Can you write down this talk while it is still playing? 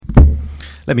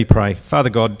Let me pray. Father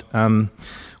God,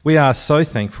 we are so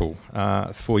thankful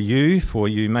for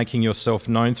you making yourself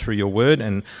known through your word.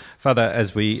 And Father,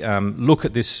 as we look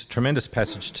at this tremendous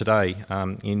passage today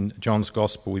in John's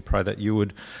Gospel, we pray that you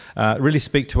would really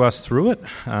speak to us through it.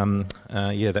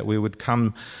 That we would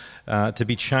come to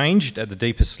be changed at the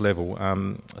deepest level.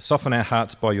 Soften our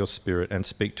hearts by your Spirit and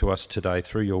speak to us today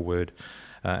through your word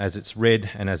as it's read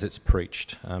and as it's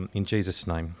preached. In Jesus'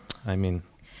 name, amen.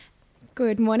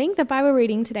 Good morning. The Bible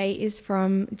reading today is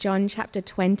from John chapter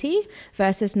 20,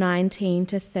 verses 19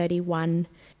 to 31.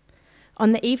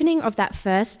 On the evening of that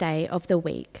first day of the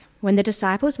week, when the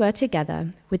disciples were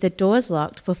together, with the doors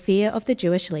locked for fear of the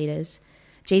Jewish leaders,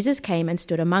 Jesus came and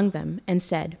stood among them and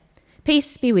said,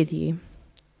 "Peace be with you."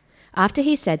 After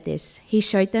he said this, he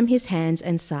showed them his hands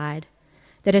and side.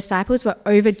 The disciples were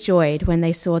overjoyed when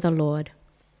they saw the Lord.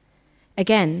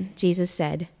 Again, Jesus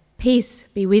said, "Peace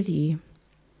be with you.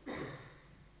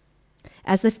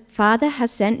 As the Father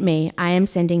has sent me, I am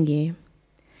sending you."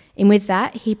 And with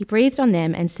that, he breathed on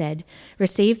them and said,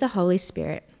 "Receive the Holy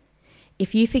Spirit.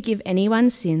 If you forgive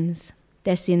anyone's sins,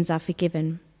 their sins are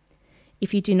forgiven.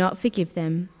 If you do not forgive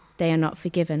them, they are not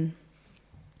forgiven."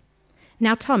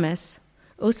 Now Thomas,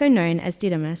 also known as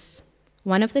Didymus,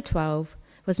 one of the 12,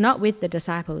 was not with the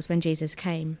disciples when Jesus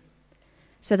came.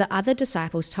 So the other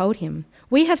disciples told him,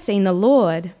 "We have seen the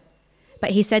Lord."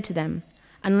 But he said to them,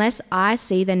 "Unless I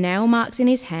see the nail marks in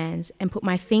his hands and put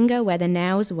my finger where the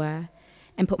nails were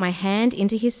and put my hand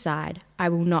into his side, I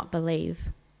will not believe."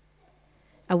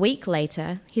 A week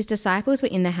later, his disciples were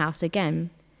in the house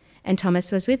again, and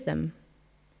Thomas was with them.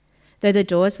 Though the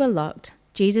doors were locked,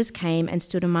 Jesus came and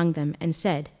stood among them and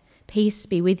said, "Peace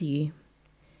be with you."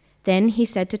 Then he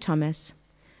said to Thomas,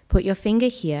 "Put your finger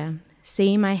here,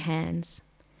 see my hands.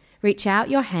 Reach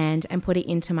out your hand and put it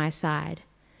into my side.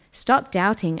 Stop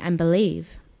doubting and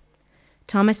believe."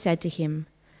 Thomas said to him,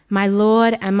 "My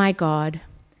Lord and my God."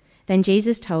 Then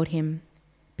Jesus told him,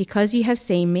 "Because you have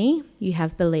seen me, you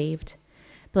have believed.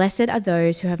 Blessed are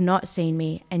those who have not seen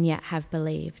me and yet have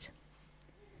believed."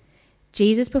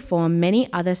 Jesus performed many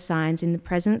other signs in the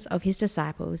presence of his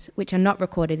disciples, which are not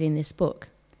recorded in this book.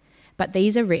 But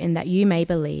these are written that you may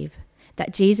believe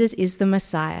that Jesus is the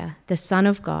Messiah, the Son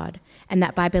of God, and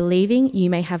that by believing you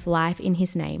may have life in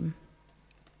his name.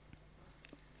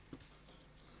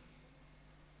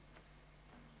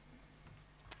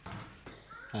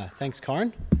 Thanks,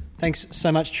 Corin. Thanks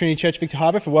so much, Trinity Church Victor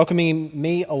Harbor, for welcoming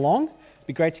me along. It'd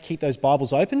be great to keep those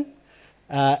Bibles open.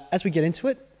 As we get into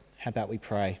it, how about we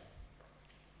pray?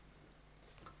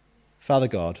 Father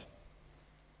God,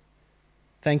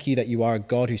 thank you that you are a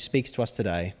God who speaks to us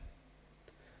today.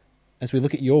 As we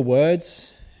look at your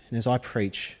words and as I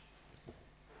preach,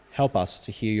 help us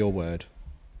to hear your word.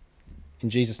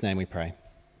 In Jesus' name we pray.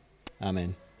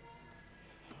 Amen.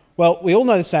 Well, we all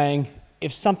know the saying,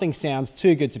 if something sounds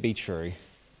too good to be true,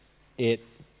 it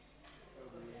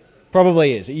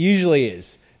probably is. It usually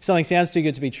is. If something sounds too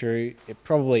good to be true, it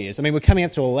probably is. I mean, we're coming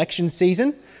up to election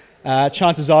season.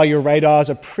 Chances are your radars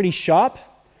are pretty sharp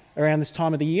around this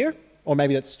time of the year, or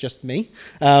maybe that's just me.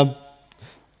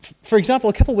 For example,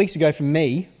 a couple of weeks ago from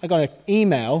me, I got an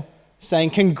email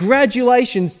saying,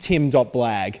 "Congratulations,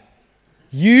 Tim.Blag.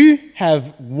 You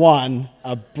have won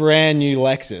a brand new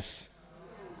Lexus."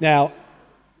 Now,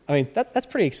 I mean, that's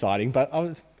pretty exciting, but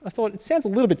I thought it sounds a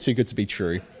little bit too good to be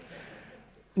true.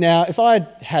 Now, if I'd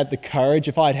had the courage,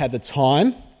 if I'd had the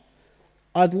time,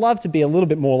 I'd love to be a little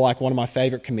bit more like one of my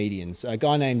favourite comedians, a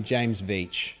guy named James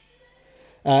Veitch,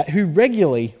 who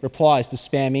regularly replies to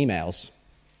spam emails.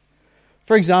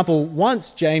 For example,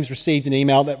 once James received an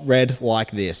email that read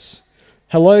like this: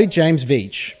 "Hello, James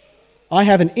Veitch. I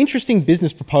have an interesting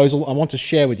business proposal I want to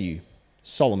share with you.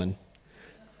 Solomon."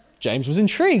 James was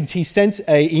intrigued. He sent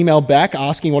an email back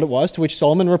asking what it was, to which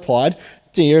Solomon replied,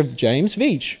 "Dear James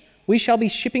Veitch, we shall be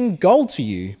shipping gold to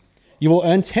you. You will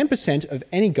earn 10% of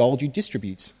any gold you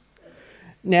distribute."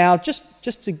 Now, just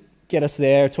to get us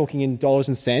there, talking in dollars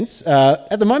and cents,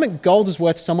 at the moment, gold is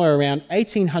worth somewhere around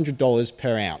 $1,800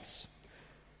 per ounce,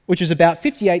 which is about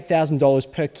 $58,000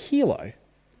 per kilo.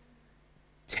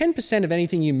 10% of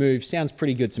anything you move sounds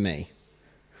pretty good to me.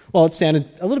 Well, it sounded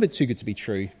a little bit too good to be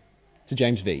true to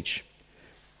James Veitch.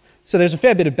 So there's a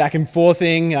fair bit of back and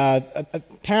forthing.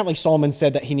 Apparently Solomon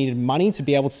said that he needed money to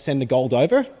be able to send the gold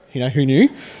over. Who knew?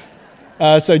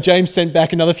 So James sent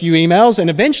back another few emails and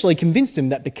eventually convinced him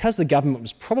that because the government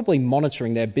was probably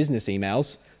monitoring their business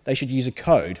emails, they should use a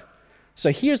code.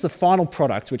 So here's the final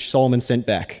product which Solomon sent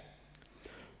back.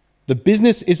 "The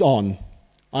business is on.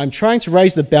 I'm trying to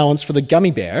raise the balance for the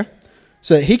gummy bear,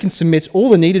 so that he can submit all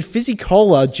the needed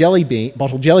Fizzy-Cola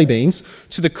bottled jelly beans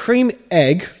to the cream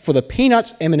egg for the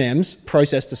peanut M&Ms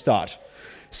process to start.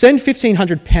 Send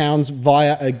 1,500 pounds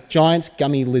via a giant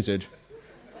gummy lizard.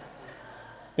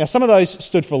 Now, some of those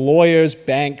stood for lawyers,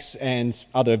 banks, and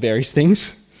other various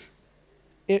things.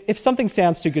 If something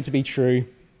sounds too good to be true,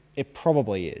 it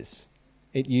probably is.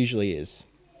 It usually is.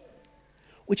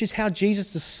 Which is how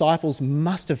Jesus' disciples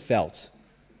must have felt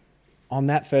on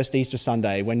that first Easter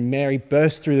Sunday when Mary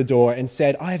burst through the door and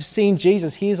said, "I have seen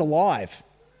Jesus, he is alive."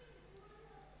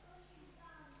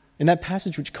 In that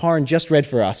passage which Corin just read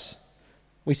for us,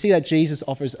 we see that Jesus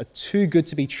offers a too good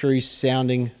to be true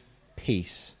sounding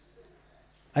peace.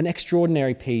 An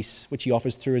extraordinary peace which he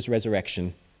offers through his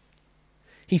resurrection.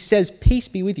 He says, "Peace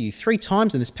be with you," 3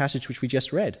 times in this passage which we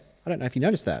just read. I don't know if you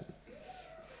noticed that.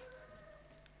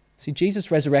 See, Jesus'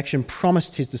 resurrection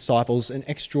promised his disciples an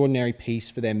extraordinary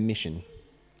peace for their mission.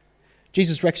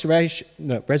 Jesus'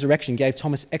 resurrection gave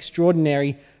Thomas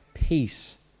extraordinary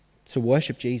peace to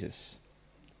worship Jesus.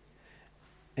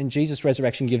 And Jesus'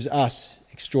 resurrection gives us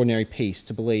extraordinary peace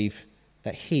to believe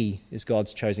that he is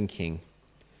God's chosen king.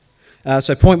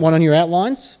 So point 1 on your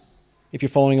outlines, if you're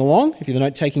following along, if you're the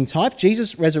note-taking type,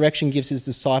 Jesus' resurrection gives his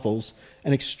disciples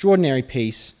an extraordinary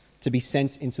peace to be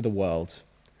sent into the world.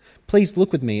 Please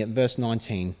look with me at verse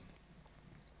 19.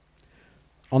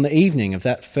 On the evening of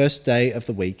that first day of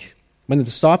the week, when the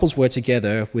disciples were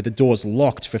together with the doors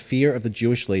locked for fear of the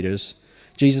Jewish leaders,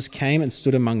 Jesus came and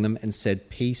stood among them and said,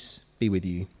 "Peace be with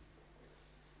you."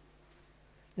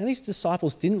 Now, these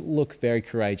disciples didn't look very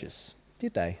courageous,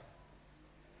 did they?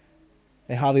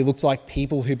 They hardly looked like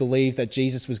people who believed that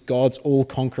Jesus was God's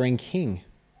all-conquering king.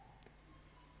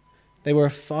 They were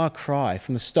a far cry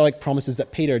from the stoic promises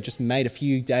that Peter had just made a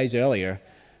few days earlier,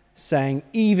 saying,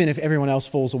 "Even if everyone else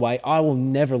falls away, I will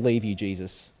never leave you,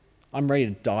 Jesus. I'm ready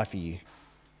to die for you."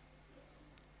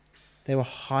 They were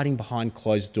hiding behind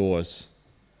closed doors,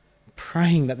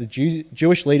 praying that the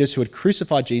Jewish leaders who had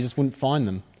crucified Jesus wouldn't find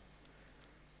them.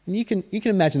 And you can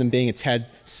imagine them being a tad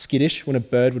skittish when a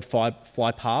bird would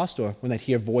fly past or when they'd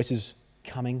hear voices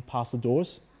coming past the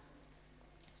doors.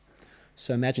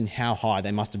 So imagine how high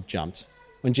they must have jumped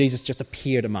when Jesus just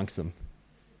appeared amongst them.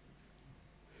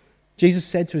 Jesus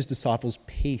said to his disciples,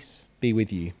 "Peace be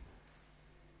with you."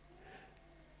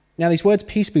 Now, these words,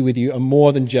 "peace be with you," are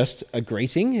more than just a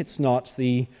greeting. It's not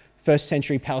the first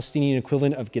century Palestinian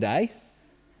equivalent of g'day.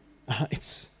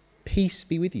 It's peace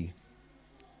be with you.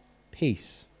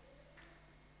 Peace.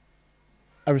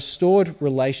 A restored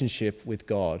relationship with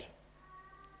God.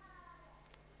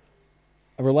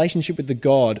 A relationship with the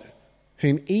God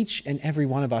whom each and every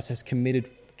one of us has committed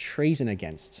treason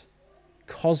against.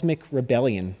 Cosmic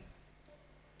rebellion.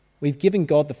 We've given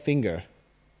God the finger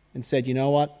and said, "You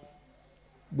know what?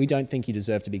 We don't think you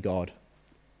deserve to be God."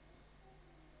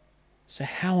 So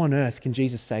how on earth can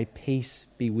Jesus say, "Peace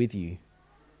be with you"?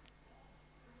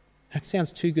 That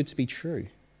sounds too good to be true,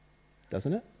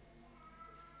 doesn't it?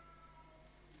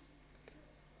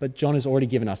 But John has already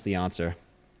given us the answer.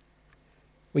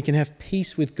 We can have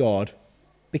peace with God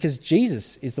because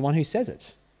Jesus is the one who says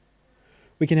it.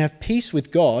 We can have peace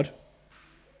with God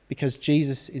because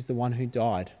Jesus is the one who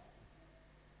died.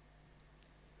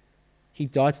 He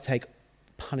died to take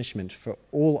punishment for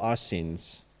all our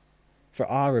sins, for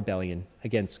our rebellion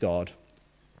against God.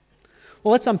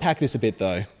 Well, let's unpack this a bit,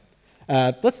 though.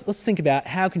 Let's think about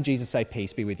how can Jesus say,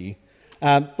 "Peace be with you."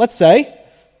 Let's say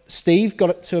Steve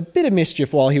got into a bit of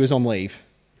mischief while he was on leave.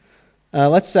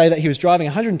 Let's say that he was driving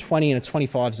 120 in a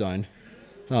 25 zone.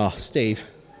 Oh, Steve.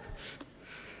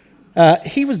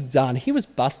 He was done. He was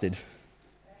busted.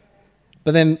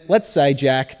 But then let's say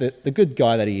Jack, the good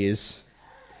guy that he is,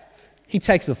 he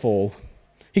takes the fall.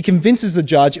 He convinces the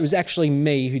judge it was actually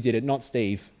me who did it, not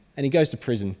Steve, and he goes to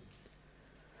prison.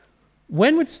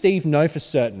 When would Steve know for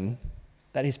certain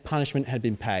that his punishment had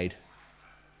been paid?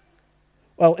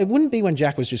 Well, it wouldn't be when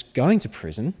Jack was just going to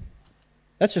prison.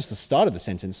 That's just the start of the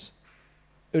sentence.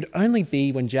 It would only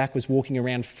be when Jack was walking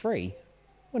around free,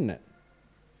 wouldn't it?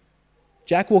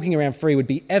 Jack walking around free would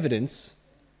be evidence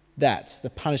that the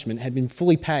punishment had been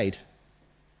fully paid.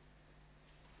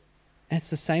 And it's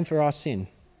the same for our sin.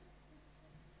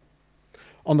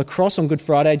 On the cross on Good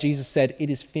Friday, Jesus said,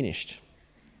 "It is finished."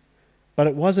 But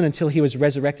it wasn't until he was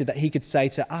resurrected that he could say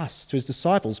to us, to his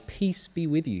disciples, "Peace be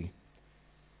with you."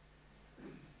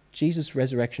 Jesus'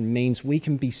 resurrection means we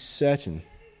can be certain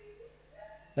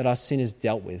that our sin is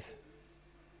dealt with,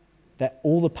 that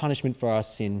all the punishment for our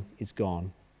sin is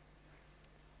gone.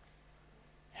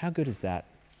 How good is that?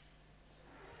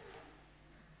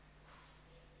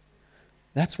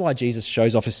 That's why Jesus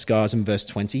shows off his scars in verse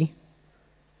 20.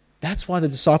 That's why the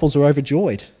disciples are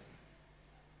overjoyed.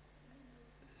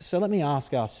 So let me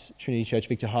ask us, Trinity Church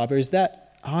Victor Harbour, is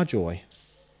that our joy?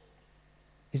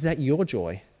 Is that your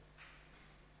joy?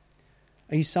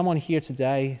 Are you someone here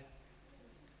today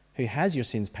who has your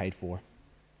sins paid for?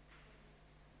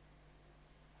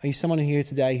 Are you someone here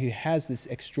today who has this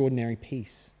extraordinary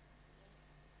peace?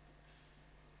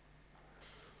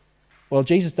 Well,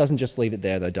 Jesus doesn't just leave it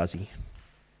there though, does he?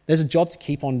 There's a job to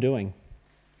keep on doing.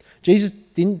 Jesus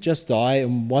didn't just die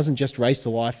and wasn't just raised to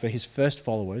life for his first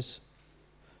followers.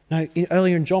 No,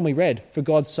 earlier in John we read, for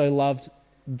God so loved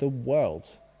the world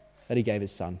that he gave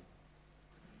his son.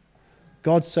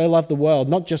 God so loved the world,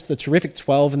 not just the terrific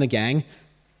 12 in the gang.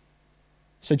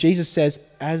 So Jesus says,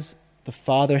 as the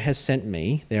Father has sent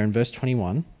me, there in verse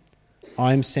 21,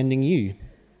 I am sending you.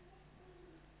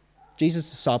 Jesus'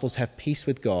 disciples have peace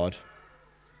with God.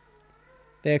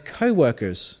 They're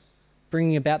co-workers,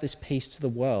 bringing about this peace to the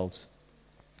world.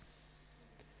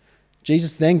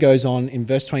 Jesus then goes on in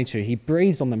verse 22. He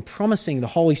breathes on them, promising the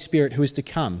Holy Spirit who is to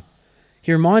come.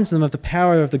 He reminds them of the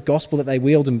power of the gospel that they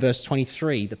wield in verse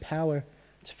 23, the power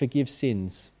to forgive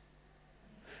sins.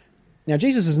 Now,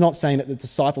 Jesus is not saying that the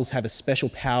disciples have a special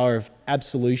power of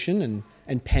absolution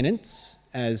and penance,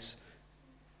 as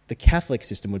the Catholic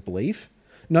system would believe.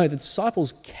 No, the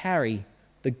disciples carry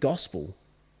the gospel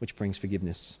which brings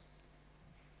forgiveness.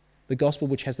 The gospel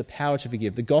which has the power to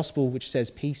forgive. The gospel which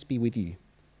says, peace be with you.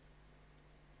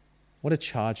 What a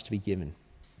charge to be given.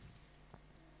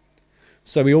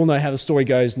 So we all know how the story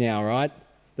goes now, right?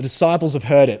 The disciples have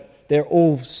heard it. They're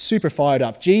all super fired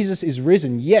up. Jesus is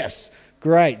risen. Yes,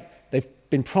 great. They've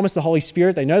been promised the Holy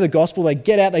Spirit. They know the gospel. They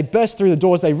get out. They burst through the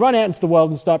doors. They run out into the world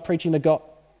and start preaching the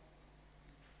gospel.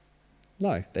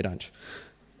 No, they don't.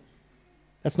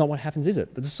 That's not what happens, is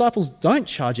it? The disciples don't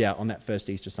charge out on that first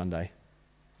Easter Sunday.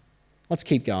 Let's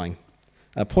keep going.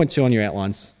 Point 2 on your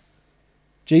outlines.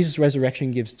 Jesus'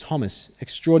 resurrection gives Thomas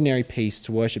extraordinary peace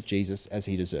to worship Jesus as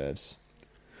he deserves.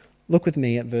 Look with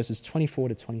me at verses 24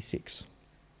 to 26.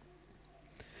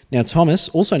 Now Thomas,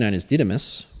 also known as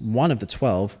Didymus, one of the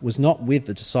 12, was not with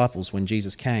the disciples when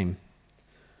Jesus came.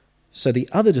 So the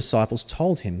other disciples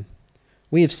told him,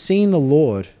 "We have seen the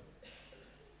Lord."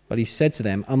 But he said to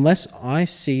them, "Unless I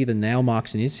see the nail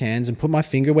marks in his hands and put my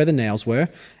finger where the nails were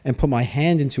and put my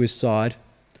hand into his side,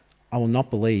 I will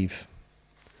not believe."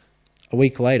 A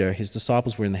week later, his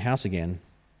disciples were in the house again,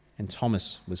 and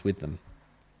Thomas was with them.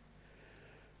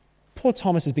 Poor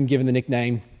Thomas has been given the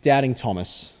nickname Doubting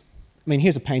Thomas. I mean,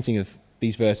 here's a painting of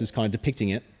these verses kind of depicting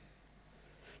it.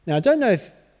 Now, I don't know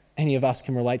if any of us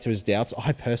can relate to his doubts.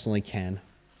 I personally can.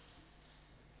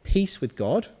 Peace with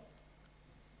God,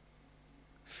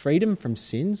 freedom from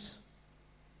sins,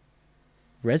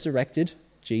 resurrected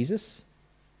Jesus.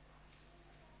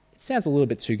 It sounds a little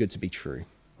bit too good to be true.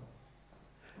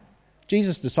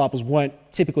 Jesus' disciples weren't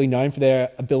typically known for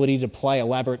their ability to play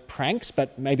elaborate pranks,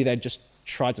 but maybe they just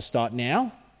tried to start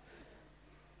now.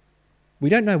 We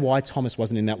don't know why Thomas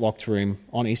wasn't in that locked room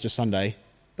on Easter Sunday,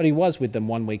 but he was with them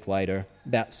 1 week later,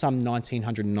 about some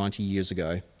 1990 years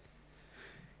ago.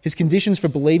 His conditions for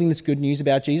believing this good news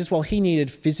about Jesus, well, he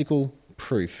needed physical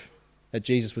proof that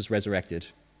Jesus was resurrected.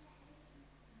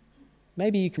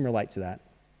 Maybe you can relate to that.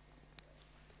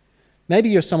 Maybe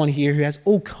you're someone here who has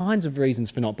all kinds of reasons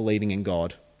for not believing in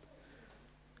God.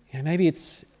 Maybe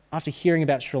it's after hearing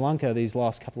about Sri Lanka these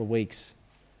last couple of weeks,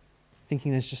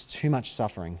 thinking there's just too much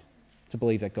suffering to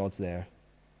believe that God's there.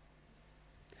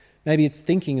 Maybe it's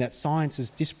thinking that science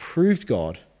has disproved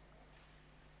God.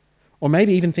 Or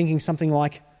maybe even thinking something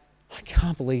like, I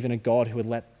can't believe in a God who would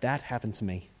let that happen to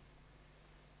me.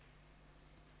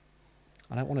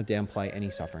 I don't want to downplay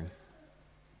any suffering.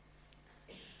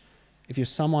 If you're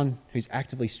someone who's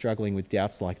actively struggling with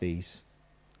doubts like these,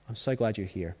 I'm so glad you're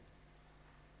here.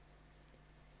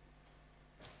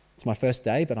 It's my first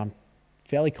day, but I'm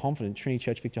fairly confident Trinity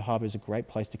Church Victor Harbour is a great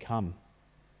place to come.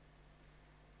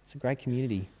 It's a great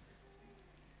community.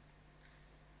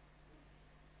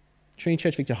 Trinity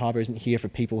Church Victor Harbour isn't here for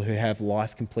people who have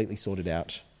life completely sorted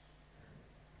out.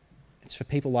 It's for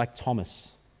people like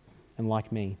Thomas and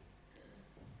like me.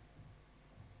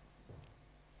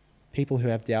 People who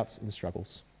have doubts and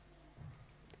struggles.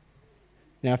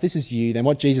 Now, if this is you, then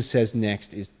what Jesus says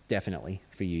next is definitely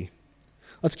for you.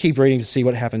 Let's keep reading to see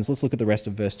what happens. Let's look at the rest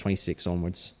of verse 26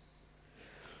 onwards.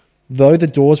 Though the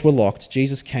doors were locked,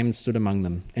 Jesus came and stood among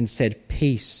them and said,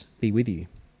 "Peace be with you."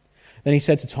 Then he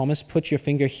said to Thomas, "Put your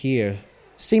finger here.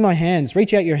 See my hands.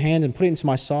 Reach out your hand and put it into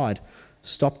my side.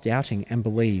 Stop doubting and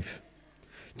believe."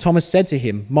 Thomas said to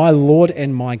him, "My Lord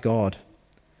and my God."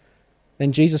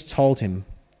 Then Jesus told him,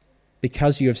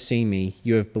 "Because you have seen me,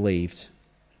 you have believed.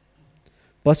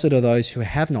 Blessed are those who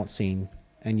have not seen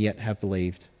and yet have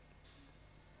believed."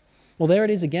 Well, there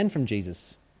it is again from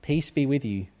Jesus. Peace be with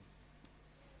you.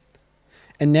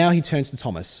 And now he turns to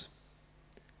Thomas.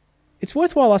 It's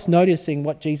worthwhile us noticing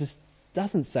what Jesus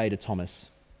doesn't say to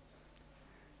Thomas.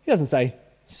 He doesn't say,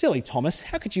 silly Thomas,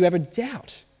 how could you ever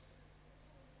doubt?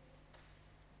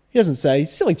 He doesn't say,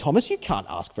 silly Thomas, you can't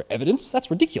ask for evidence. That's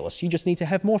ridiculous. You just need to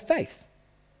have more faith.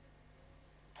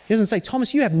 He doesn't say,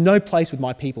 Thomas, you have no place with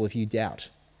my people if you doubt.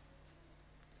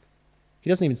 He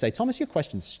doesn't even say, Thomas, your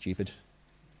question's stupid.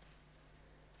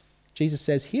 Jesus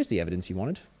says, here's the evidence you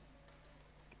wanted.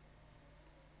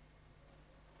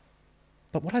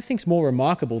 But what I think is more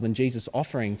remarkable than Jesus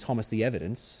offering Thomas the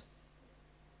evidence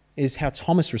is how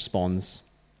Thomas responds.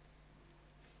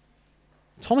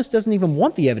 Thomas doesn't even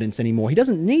want the evidence anymore. He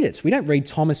doesn't need it. We don't read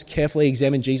Thomas carefully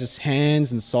examine Jesus'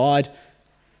 hands and side.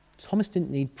 Thomas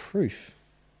didn't need proof.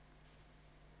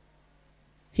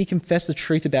 He confessed the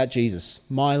truth about Jesus,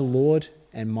 my Lord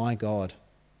and my God.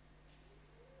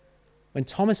 When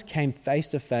Thomas came face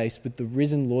to face with the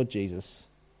risen Lord Jesus,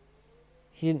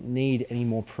 he didn't need any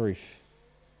more proof.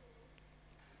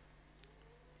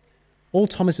 All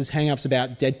Thomas's hang-ups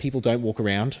about dead people don't walk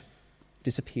around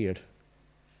disappeared.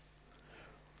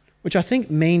 Which I think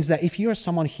means that if you are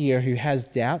someone here who has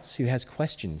doubts, who has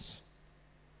questions,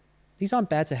 these aren't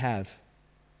bad to have.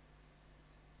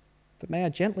 But may I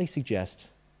gently suggest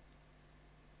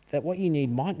that what you need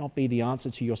might not be the answer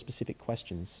to your specific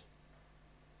questions.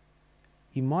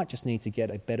 You might just need to get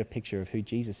a better picture of who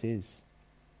Jesus is.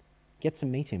 Get to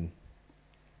meet him.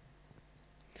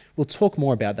 We'll talk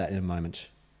more about that in a moment.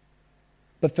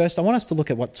 But first, I want us to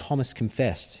look at what Thomas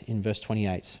confessed in verse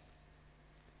 28.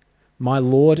 My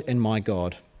Lord and my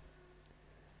God.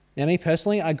 Now, me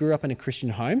personally, I grew up in a Christian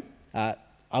home. I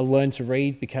learned to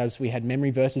read because we had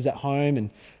memory verses at home and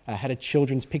had a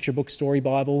children's picture book story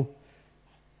Bible.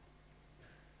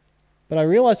 But I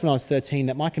realised when I was 13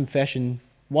 that my confession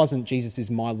wasn't Jesus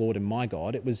is my Lord and my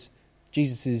God. It was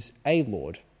Jesus is a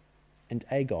Lord and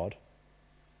a God.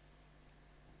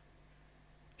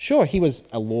 Sure, he was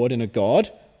a Lord and a God,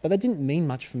 but that didn't mean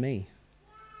much for me.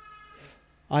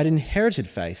 I'd inherited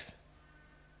faith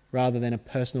rather than a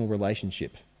personal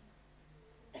relationship.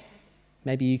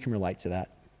 Maybe you can relate to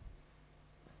that.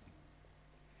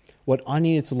 What I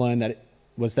needed to learn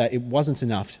was that it wasn't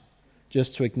enough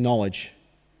just to acknowledge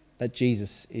that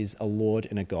Jesus is a Lord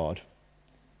and a God.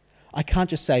 I can't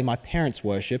just say my parents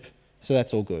worship, so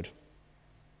that's all good.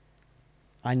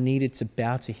 I needed to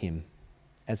bow to him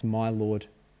as my Lord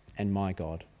and my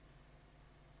God.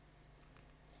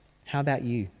 How about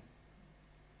you?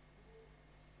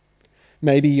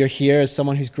 Maybe you're here as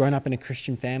someone who's grown up in a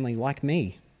Christian family like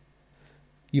me.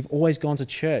 You've always gone to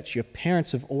church. Your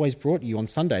parents have always brought you on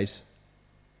Sundays.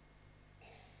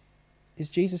 Is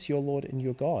Jesus your Lord and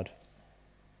your God?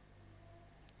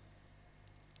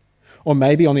 Or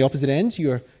maybe on the opposite end,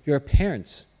 you're a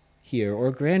parent here or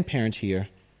a grandparent here.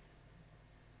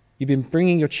 You've been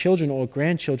bringing your children or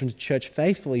grandchildren to church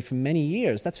faithfully for many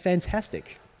years. That's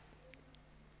fantastic.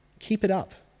 Keep it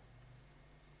up.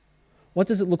 What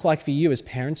does it look like for you as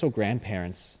parents or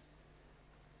grandparents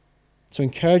to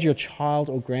encourage your child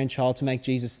or grandchild to make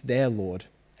Jesus their Lord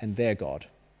and their God?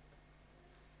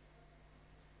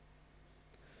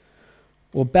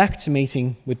 Well, back to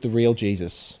meeting with the real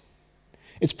Jesus.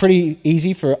 It's pretty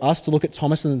easy for us to look at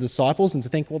Thomas and the disciples and to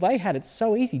think, well, they had it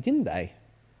so easy, didn't they?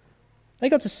 They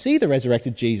got to see the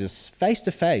resurrected Jesus face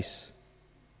to face.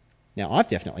 Now, I've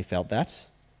definitely felt that.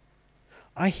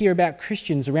 I hear about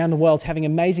Christians around the world having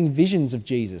amazing visions of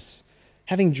Jesus,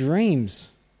 having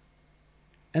dreams.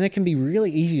 And it can be really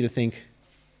easy to think,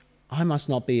 I must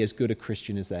not be as good a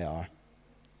Christian as they are.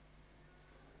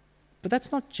 But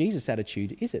that's not Jesus'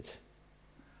 attitude, is it?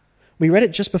 We read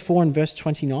it just before in verse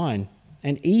 29,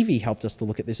 and Evie helped us to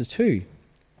look at this as too.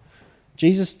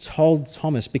 Jesus told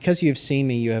Thomas, because you have seen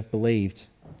me, you have believed.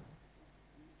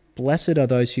 Blessed are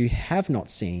those who have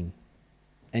not seen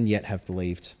and yet have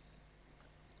believed.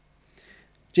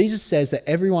 Jesus says that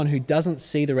everyone who doesn't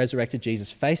see the resurrected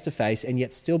Jesus face to face and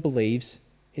yet still believes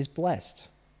is blessed.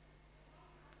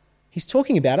 He's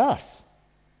talking about us.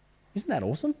 Isn't that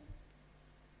awesome?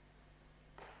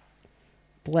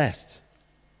 Blessed,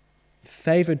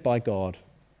 favored by God,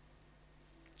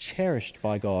 cherished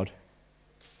by God.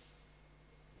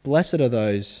 Blessed are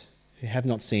those who have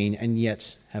not seen and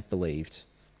yet have believed.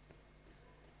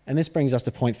 And this brings us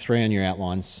to point 3 on your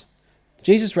outlines.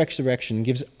 Jesus' resurrection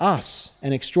gives us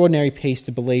an extraordinary peace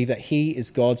to believe that he is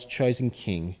God's chosen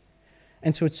king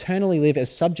and to eternally live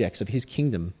as subjects of his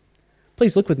kingdom.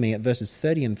 Please look with me at verses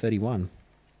 30 and 31.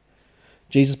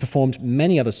 Jesus performed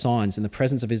many other signs in the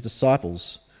presence of his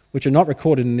disciples, which are not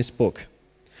recorded in this book.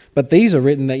 But these are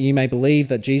written that you may believe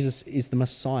that Jesus is the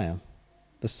Messiah,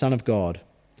 the Son of God,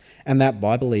 and that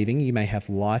by believing you may have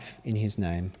life in his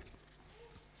name.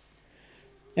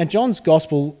 Now, John's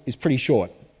Gospel is pretty short,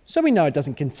 so we know it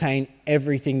doesn't contain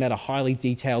everything that a highly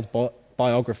detailed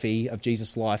biography of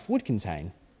Jesus' life would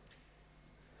contain.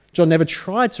 John never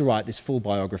tried to write this full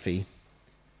biography.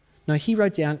 No, he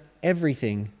wrote down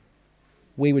everything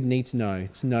we would need to know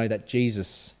that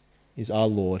Jesus is our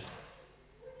Lord,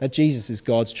 that Jesus is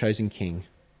God's chosen King.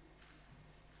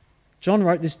 John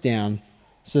wrote this down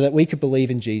so that we could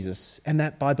believe in Jesus, and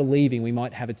that by believing we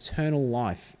might have eternal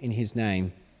life in his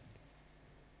name.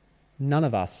 None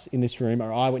of us in this room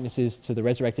are eyewitnesses to the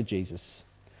resurrected Jesus,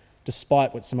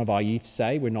 despite what some of our youth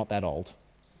say, we're not that old.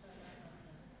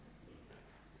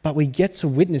 But we get to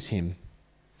witness him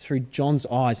through John's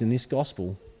eyes in this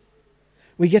gospel.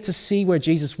 We get to see where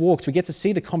Jesus walked. We get to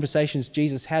see the conversations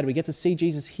Jesus had. We get to see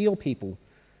Jesus heal people.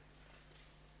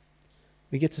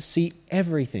 We get to see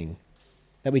everything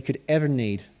that we could ever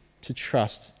need to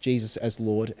trust Jesus as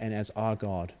Lord and as our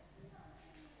God.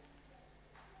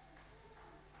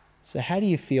 So how do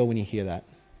you feel when you hear that?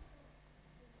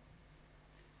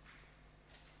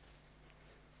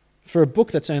 For a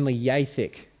book that's only yay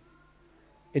thick,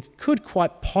 it could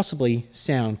quite possibly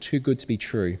sound too good to be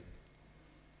true.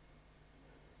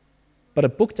 But a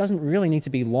book doesn't really need to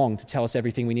be long to tell us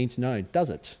everything we need to know, does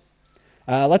it?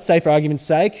 Let's say, for argument's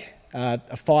sake,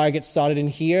 a fire gets started in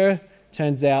here.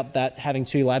 Turns out that having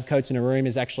 2 lab coats in a room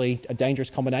is actually a dangerous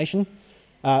combination.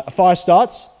 A fire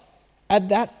starts. At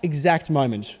that exact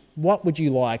moment, what would you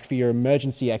like for your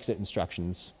emergency exit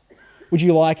instructions? Would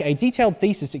you like a detailed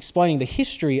thesis explaining the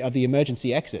history of the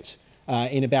emergency exit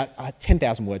in about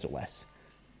 10,000 words or less?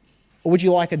 Or would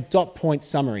you like a dot point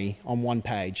summary on 1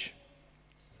 page?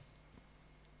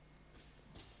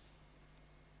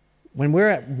 When we're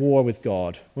at war with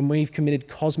God, when we've committed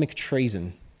cosmic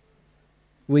treason,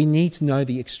 we need to know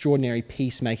the extraordinary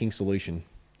peacemaking solution.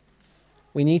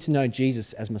 We need to know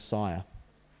Jesus as Messiah.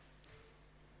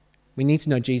 We need to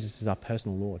know Jesus as our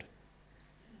personal Lord.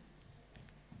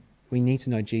 We need to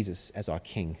know Jesus as our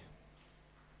King,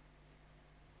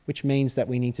 which means that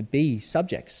we need to be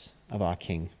subjects of our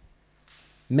King,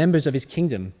 members of his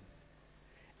kingdom,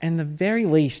 and the very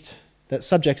least that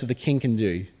subjects of the King can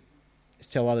do is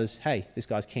tell others, hey, this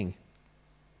guy's king.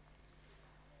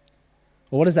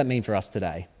 Well, what does that mean for us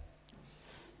today?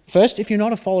 First, if you're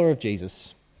not a follower of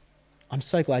Jesus, I'm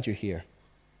so glad you're here.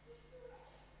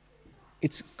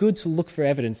 It's good to look for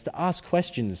evidence, to ask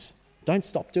questions. Don't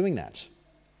stop doing that.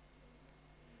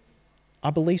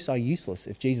 Our beliefs are useless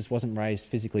if Jesus wasn't raised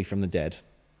physically from the dead.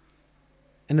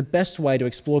 And the best way to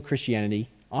explore Christianity,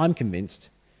 I'm convinced,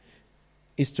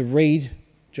 is to read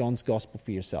John's Gospel for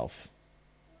yourself.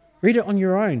 Read it on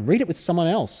your own. Read it with someone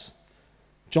else.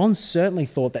 John certainly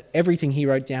thought that everything he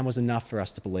wrote down was enough for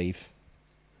us to believe.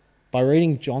 By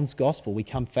reading John's Gospel, we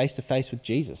come face to face with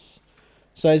Jesus.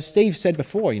 So as Steve said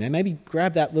before, maybe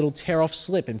grab that little tear-off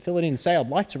slip and fill it in and say, I'd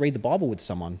like to read the Bible with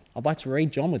someone. I'd like to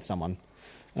read John with someone.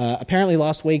 Apparently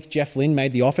last week, Jeff Lynn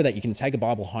made the offer that you can take a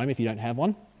Bible home if you don't have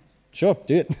one. Sure,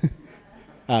 do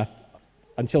it.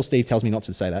 Until Steve tells me not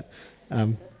to say that.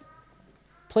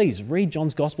 Please read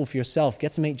John's Gospel for yourself.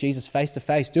 Get to meet Jesus face to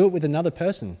face. Do it with another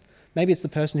person. Maybe it's the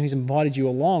person who's invited you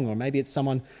along, or maybe it's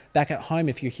someone back at home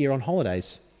if you're here on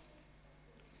holidays.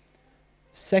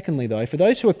 Secondly, though, for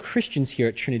those who are Christians here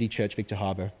at Trinity Church Victor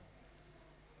Harbor,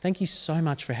 thank you so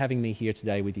much for having me here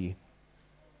today with you.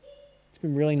 It's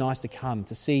been really nice to come,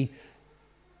 to see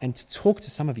and to talk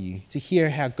to some of you, to hear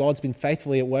how God's been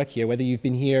faithfully at work here, whether you've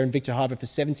been here in Victor Harbor for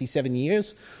 77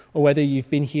 years or whether you've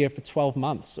been here for 12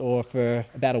 months or for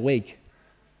about a week.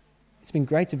 It's been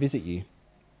great to visit you.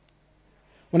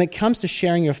 When it comes to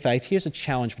sharing your faith, here's a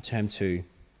challenge for Term 2.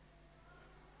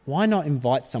 Why not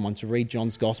invite someone to read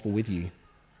John's Gospel with you?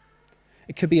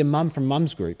 It could be a mum from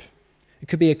Mum's Group. It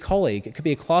could be a colleague. It could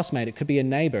be a classmate. It could be a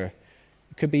neighbour.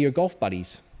 It could be your golf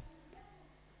buddies.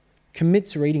 Commit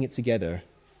to reading it together.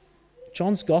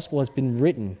 John's Gospel has been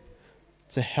written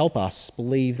to help us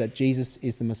believe that Jesus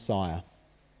is the Messiah,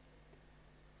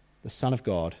 the Son of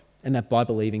God, and that by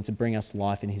believing to bring us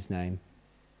life in his name.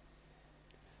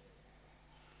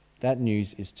 That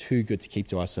news is too good to keep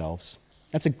to ourselves.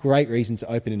 That's a great reason to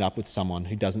open it up with someone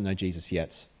who doesn't know Jesus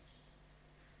yet.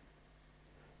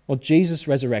 Well, Jesus'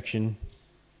 resurrection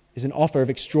is an offer of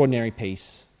extraordinary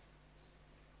peace.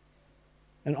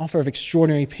 An offer of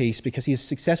extraordinary peace because he has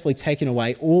successfully taken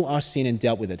away all our sin and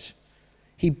dealt with it.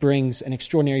 He brings an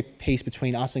extraordinary peace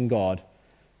between us and God.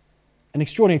 An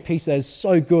extraordinary peace that is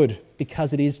so good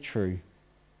because it is true.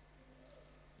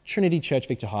 Trinity Church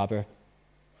Victor Harbor,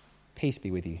 peace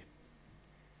be with you.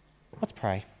 Let's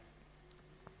pray.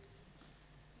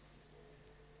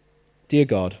 Dear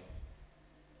God,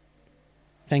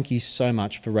 thank you so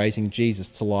much for raising Jesus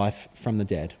to life from the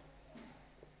dead.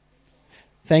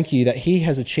 Thank you that he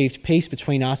has achieved peace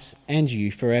between us and you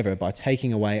forever by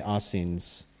taking away our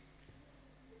sins.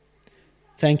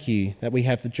 Thank you that we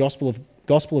have the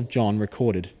Gospel of John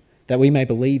recorded, that we may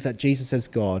believe that Jesus is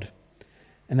God,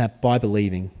 and that by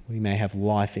believing we may have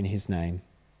life in his name.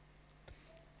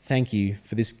 Thank you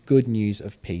for this good news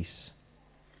of peace.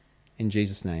 In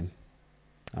Jesus' name,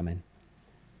 amen.